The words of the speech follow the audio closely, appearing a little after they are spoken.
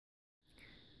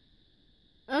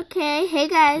Okay, hey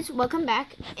guys, welcome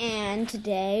back. And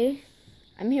today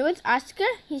I'm here with Oscar.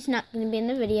 He's not going to be in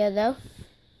the video though.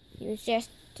 He was just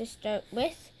to start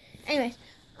with. Anyways,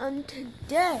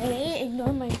 today,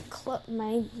 ignore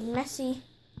my messy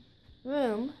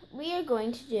room. We are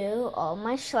going to do all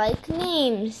my Schleich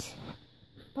names.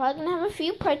 Probably gonna have a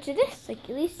few parts of this, like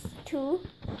at least 2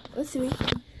 or 3.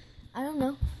 I don't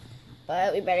know,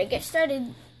 but we better get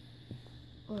started.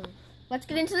 Or let's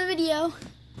get into the video.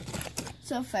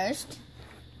 So first,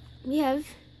 we have,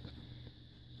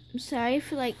 I'm sorry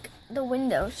for like the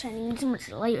window shining in so much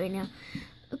light right now.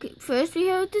 Okay, first we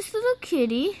have this little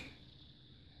kitty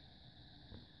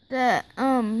that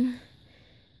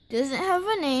doesn't have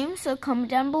a name, so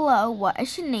comment down below what I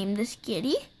should name this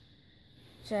kitty.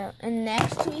 So, and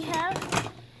next we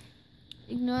have,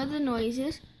 ignore the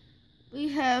noises, we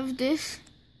have this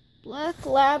black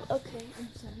lab. Okay, I'm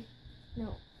sorry.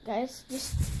 No, guys,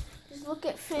 just look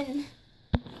at Finn.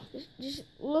 Just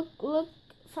look,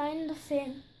 find the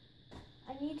Finn.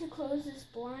 I need to close this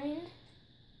blind.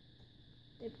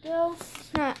 There we go.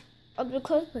 It's not all the way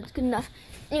closed, but it's good enough.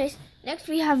 Anyways, next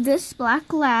we have this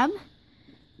black lab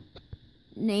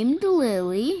named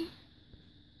Lily.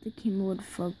 The camera would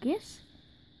focus.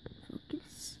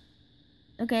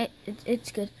 Okay,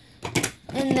 it's good.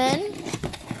 And then,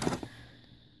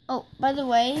 oh, by the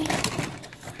way,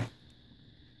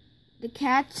 the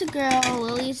cat's a girl,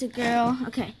 Lily's a girl.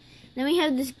 Okay, then we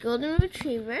have this golden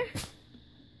retriever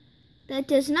that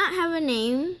does not have a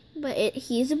name, but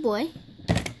he's a boy.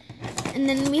 And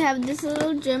then we have this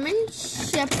little German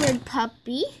Shepherd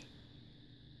puppy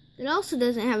that also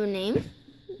doesn't have a name.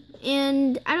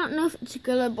 And I don't know if it's a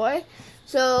girl or boy.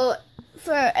 So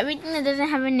for everything that doesn't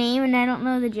have a name and I don't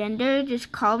know the gender,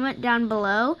 just comment down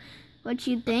below what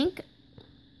you think.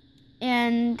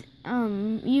 And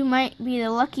you might be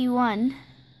the lucky one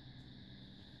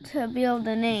to be able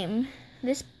to name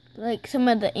this, like some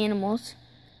of the animals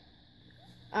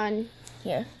on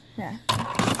here. Yeah.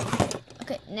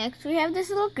 Okay, next we have this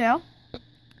little girl.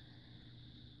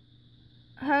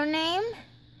 Her name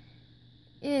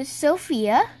is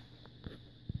Sophia.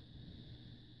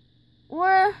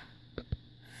 Or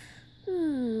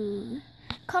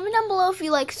comment down below if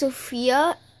you like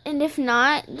Sophia, and if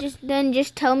not,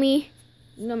 just tell me.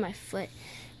 No, my foot.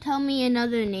 Tell me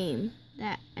another name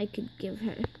that I could give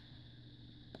her.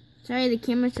 Sorry, the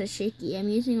camera's so shaky. I'm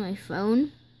using my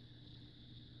phone.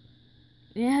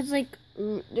 It has like,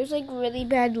 there's like really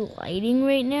bad lighting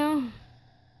right now.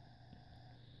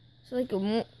 So like it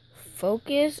won't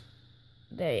focus.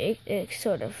 There, it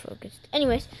sort of focused.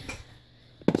 Anyways,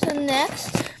 so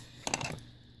next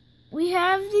we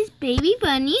have these baby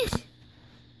bunnies.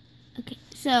 Okay,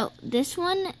 so this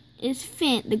one is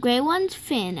Finn. The gray one's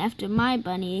Finn, after my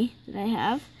bunny that I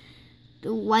have.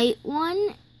 The white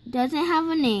one doesn't have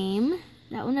a name.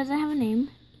 That one doesn't have a name.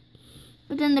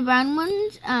 But then the brown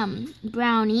one's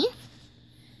Brownie.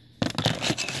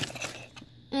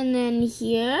 And then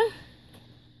here,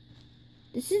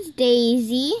 this is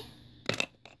Daisy.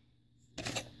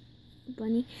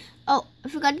 Bunny. Oh, I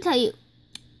forgot to tell you,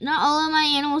 not all of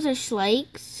my animals are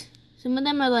Schleichs. Some of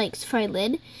them are like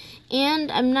Frylid.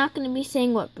 And I'm not going to be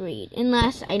saying what breed,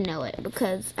 unless I know it,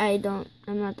 because I'm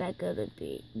not that good at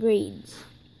breeds.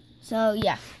 So,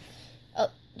 yeah. Oh,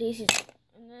 Daisy's.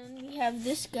 And then we have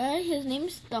this guy, his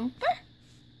name's Thumper.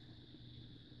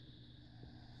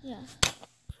 Yeah.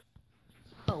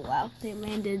 Oh, wow, they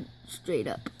landed straight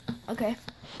up. Okay.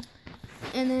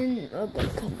 And then, we're going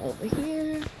to come over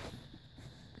here.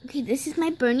 Okay, this is my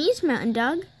Bernese mountain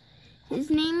dog. His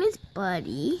name is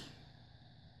Buddy.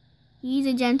 He's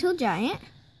a gentle giant.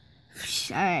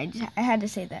 Sorry, I had to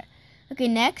say that. Okay,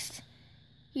 next.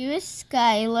 Here is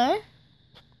Skylar.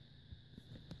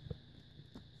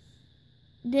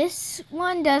 This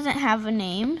one doesn't have a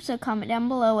name, so comment down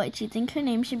below what you think her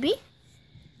name should be.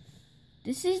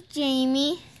 This is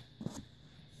Jamie.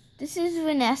 This is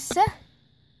Vanessa.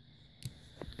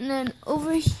 And then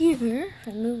over here, if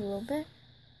I move a little bit,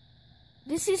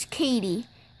 this is Katie.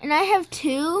 And I have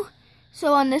 2.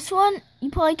 So on this one, you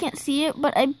probably can't see it,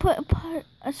 but I put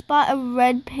a spot of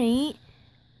red paint.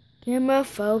 Camera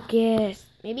focus.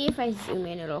 Maybe if I zoom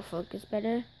in, it'll focus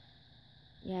better.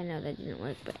 Yeah, no, that didn't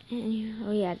work, but anyway.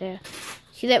 Oh yeah, there.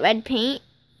 See that red paint,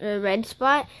 or red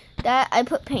spot? That, I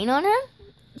put paint on her.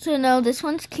 So no, this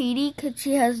one's Katie, because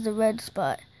she has the red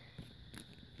spot.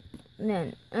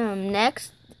 And then,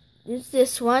 next is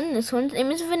this one. This one's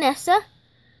name is Vanessa.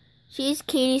 She's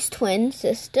Katie's twin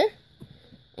sister.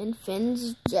 And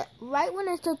Finn's right when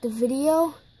I start the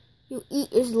video, you eat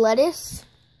his lettuce.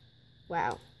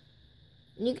 Wow.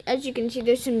 As you can see,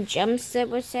 there's some gems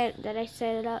that I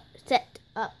set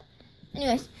up.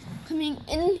 Anyways, coming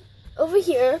in over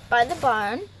here by the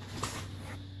barn,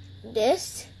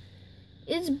 this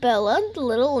is Bella, the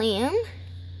little lamb.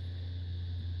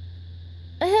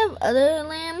 I have other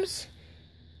lambs,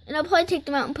 and I'll probably take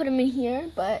them out and put them in here,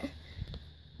 but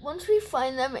once we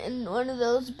find them in one of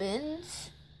those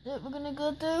bins that we're gonna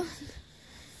go through,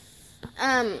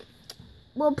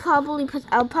 I'll probably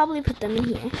put them in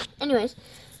here. Anyways,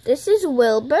 this is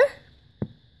Wilbur.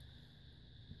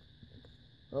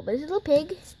 Wilbur's a little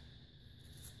pig.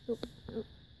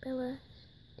 Bella,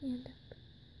 stand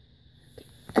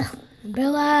up. Okay.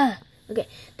 Bella. Okay,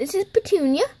 this is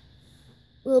Petunia,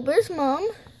 Wilbur's mom.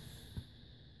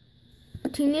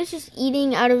 Petunia's just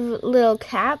eating out of a little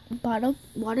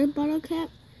water bottle cap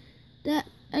that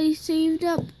I saved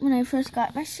up when I first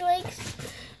got my Schleichs.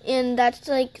 And that's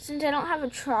like, since I don't have a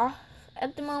trough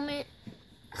at the moment,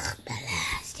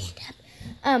 Bella, stand up.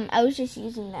 I was just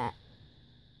using that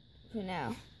for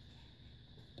now.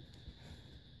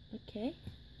 Okay,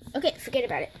 forget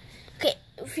about it. Okay,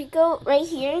 if we go right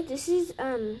here, this is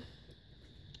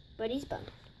Buddy's barn.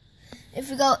 If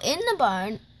we go in the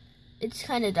barn, it's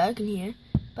kind of dark in here,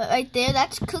 but right there,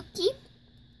 that's Cookie.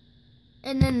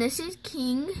 And then this is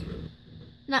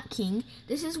not King,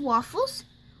 this is Waffles.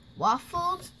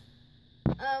 Waffles,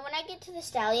 when I get to the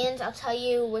stallions, I'll tell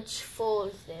you which foal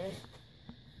is there.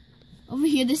 Over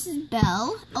here, this is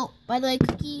Belle. Oh, by the way,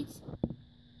 Cookie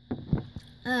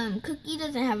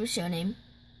doesn't have a show name.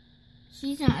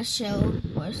 She's not a show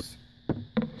horse.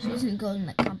 She doesn't go in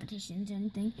like competitions or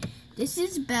anything. This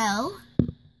is Belle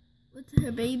with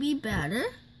her baby Batter.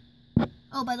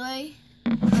 Oh, by the way,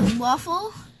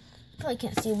 Waffle. You probably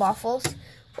can't see Waffles.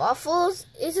 Waffles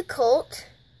is a colt.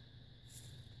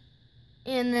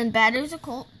 And then Batter's a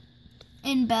colt.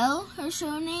 And Belle, her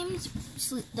show name's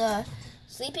the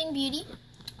Sleeping Beauty.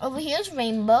 Over here's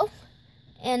Rainbow.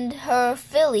 And her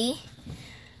filly,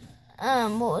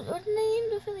 what was the name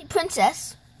of the filly?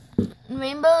 Princess. And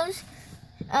Rainbow's,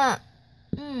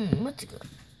 what's it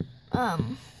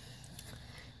called?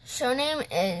 Show name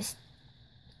is,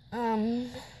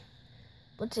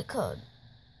 what's it called?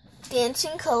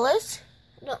 Dancing Colors.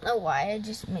 I don't know why, I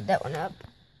just made that one up.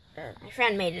 My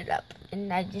friend made it up,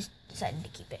 and I just decided to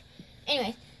keep it.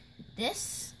 Anyway,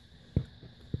 this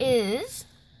is,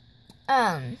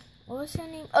 what was her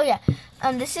name? Oh yeah,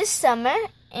 this is Summer,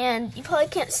 and you probably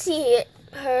can't see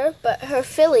her, but her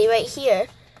filly right here.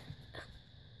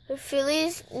 Her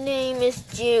filly's name is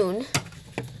June.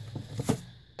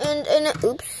 And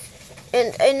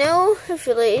I know her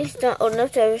filly is not old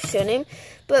enough to have a show name,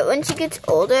 but when she gets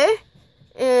older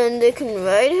and they can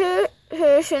ride her,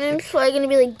 her show name's probably gonna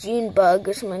be like June Bug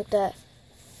or something like that.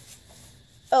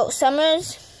 Oh,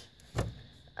 Summer's,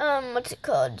 what's it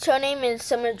called? Show name is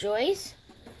Summer Joyce.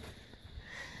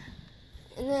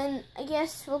 And then I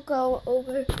guess we'll go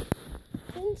over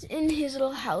in his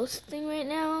little house thing right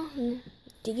now.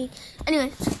 Digging.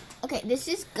 Anyway, okay, this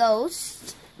is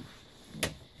Ghost.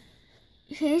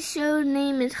 His show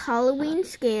name is Halloween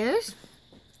Scares.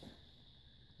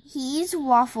 He's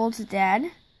Waffle's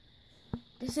dad.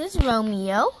 This is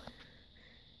Romeo.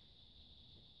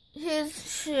 His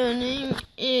show name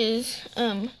is,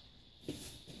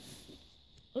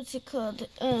 what's it called?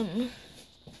 I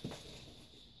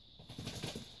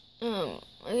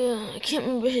can't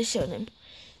remember his show name.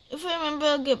 If I remember,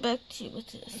 I'll get back to you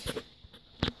with this.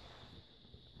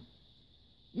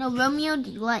 No, Romeo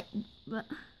Delight.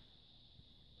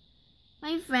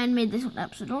 My friend made this one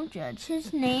up, so don't judge. His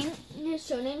show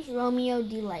name's Romeo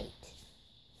Delight.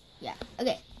 Yeah,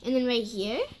 okay. And then right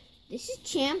here, this is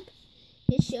Champ.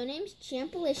 His show name's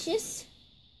Champalicious.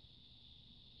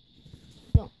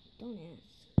 Don't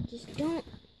ask. Just don't.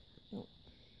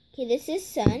 Okay, this is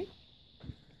Sun.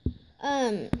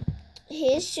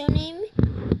 His show name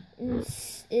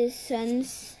is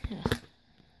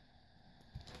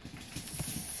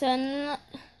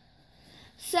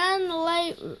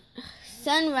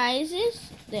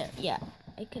Sunrises. There, yeah,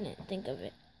 I couldn't think of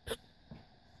it,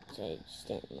 so I just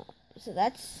didn't know. So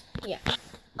that's, yeah.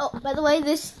 Oh, by the way,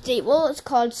 this stable is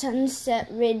called Sunset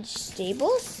Ridge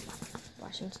Stables,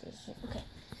 Washington State. Okay,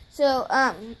 so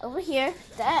over here,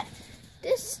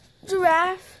 this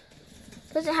giraffe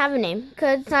doesn't have a name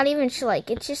because it's not even Schleich.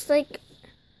 It's just like,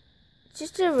 it's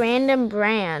just a random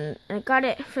brand. I got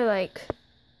it for like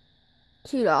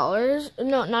 $2.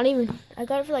 No, not even. I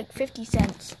got it for like 50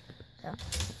 cents.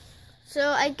 So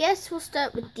I guess we'll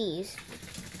start with these.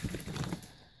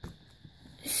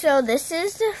 So this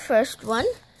is the first one.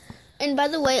 And by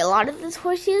the way, a lot of these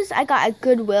horses I got at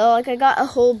Goodwill. Like I got a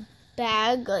whole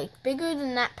bag, like bigger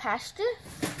than that pasture.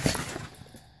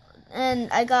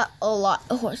 And I got a lot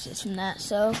of horses from that.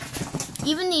 So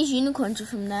even these unicorns are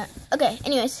from that. Okay,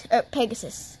 anyways,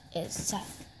 Pegasus is.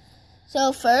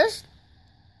 So first,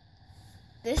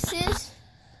 this is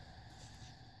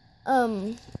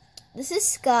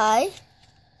Sky.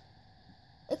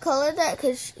 I call her that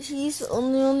because she's the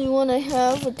only one I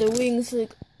have with the wings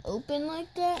like open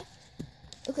like that.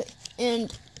 Okay,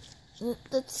 and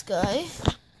that's Sky.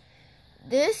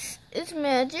 This is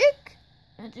Magic.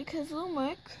 Magic has a little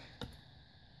mark.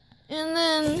 And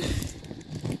then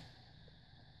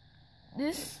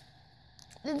this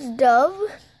is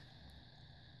Dove.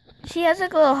 She has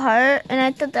like a little heart, and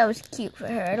I thought that was cute for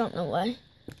her. I don't know why.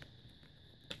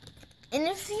 And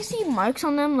if you see marks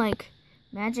on them, like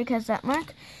Magic has that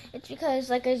mark, it's because,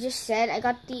 like I just said, I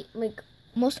got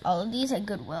most all of these at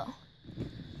Goodwill.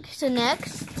 Okay, so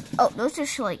next, oh, those are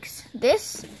Schleichs.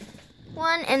 This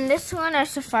one and this one are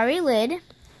Safari Lid.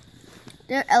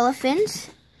 They're elephants.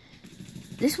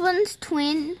 This one's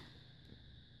Twin.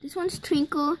 This one's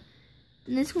Twinkle.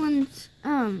 And this one's,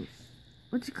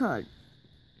 what's it called?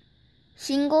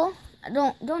 Shingle.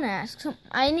 Don't ask. So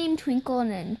I named Twinkle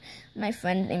and then my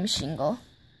friend named Shingle.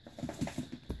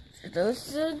 So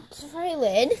those are Safari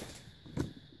Lid.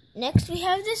 Next we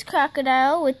have this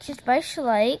crocodile, which is by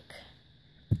Schleich.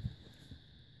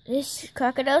 This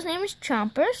crocodile's name is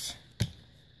Chompers.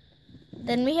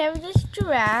 Then we have this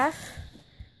giraffe.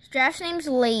 This giraffe's name's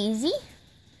Lazy.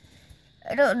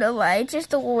 I don't know why, it's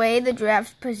just the way the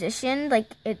giraffe's positioned,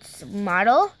 like its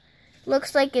model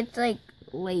looks like it's like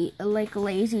a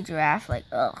lazy giraffe, like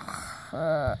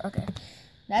okay.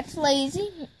 That's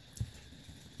Lazy.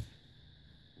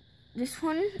 This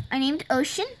one I named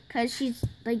Ocean because she's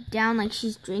like down like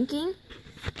she's drinking.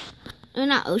 Or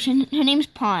not Ocean, her name's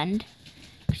Pond.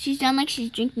 She's down like she's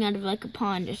drinking out of like a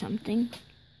pond or something.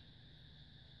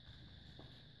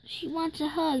 She wants a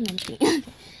hug.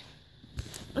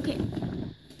 Okay.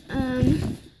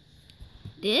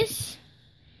 This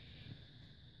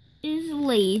is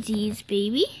Lazy's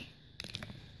baby.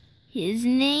 His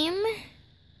name,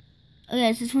 oh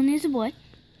yes, this one is a boy.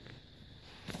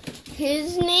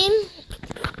 His name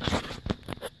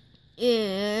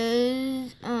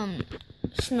is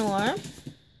Snore.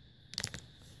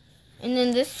 And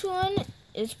then this one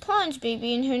is Pond's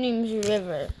baby, and her name's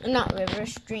River. Not River,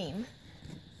 Stream.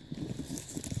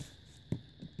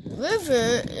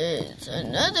 River is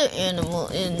another animal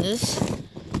in this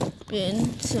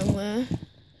bin somewhere.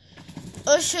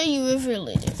 I'll show you River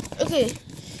later. Okay,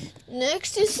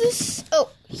 next is this. Oh,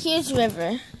 here's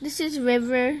River. This is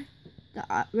River,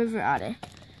 the river otter.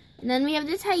 And then we have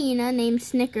this hyena named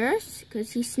Snickers,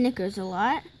 because he snickers a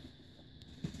lot.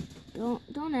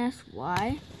 Don't ask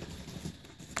why.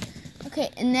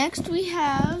 Okay, and next we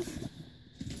have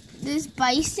this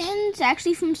bison. It's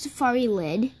actually from Safari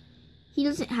Lid. He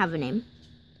doesn't have a name.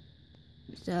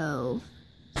 So,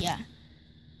 yeah.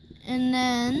 And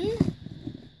then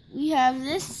we have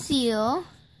this seal,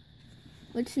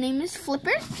 which name is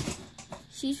Flipper.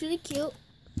 She's really cute.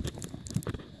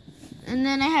 And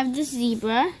then I have this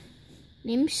zebra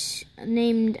named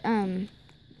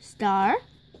Star.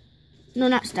 No,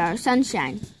 not Star,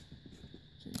 Sunshine.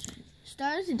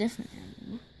 Star is a different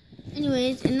animal.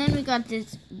 Anyways, and then we got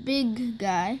this big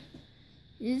guy.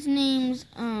 His name's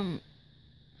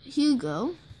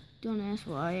Hugo. Don't ask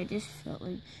why, I just felt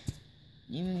like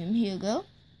naming him Hugo.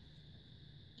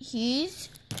 He's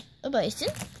a bison.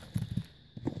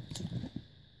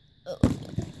 Oh.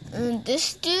 And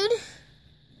this dude's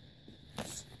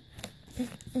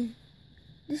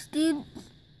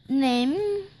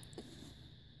name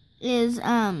is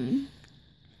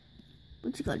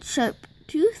what's it called? Sharp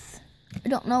Tooth. I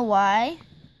don't know why.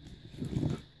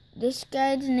 This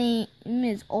guy's name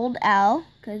is Old Al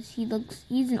because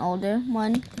he's an older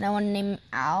one, and I want to name him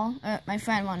Al. My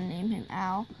friend wanted to name him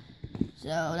Al,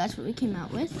 so that's what we came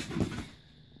out with.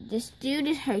 This dude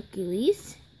is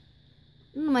Hercules.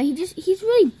 I don't know why, he's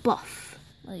really buff.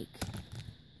 Like,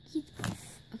 he's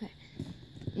buff. Okay.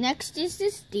 Next is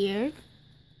this deer.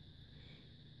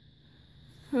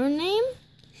 Her name?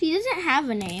 She doesn't have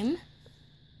a name.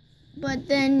 But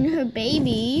then her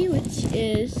baby, which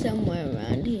is somewhere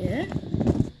around here.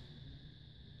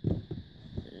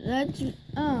 That's, she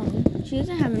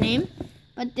doesn't have a name.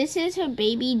 But this is her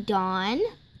baby, Dawn.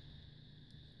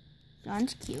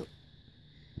 Dawn's cute.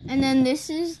 And then this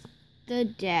is the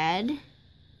dad,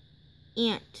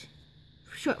 Ant,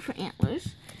 short for antlers.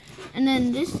 And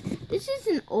then this is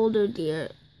an older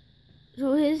deer.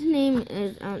 So his name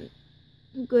is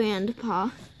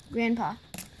Grandpa.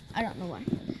 I don't know why.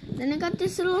 Then I got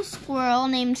this little squirrel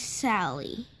named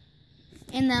Sally.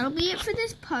 And that'll be it for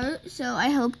this part. So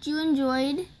I hope you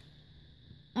enjoyed.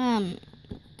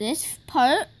 this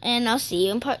part, and I'll see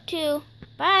you in part 2.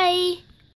 Bye!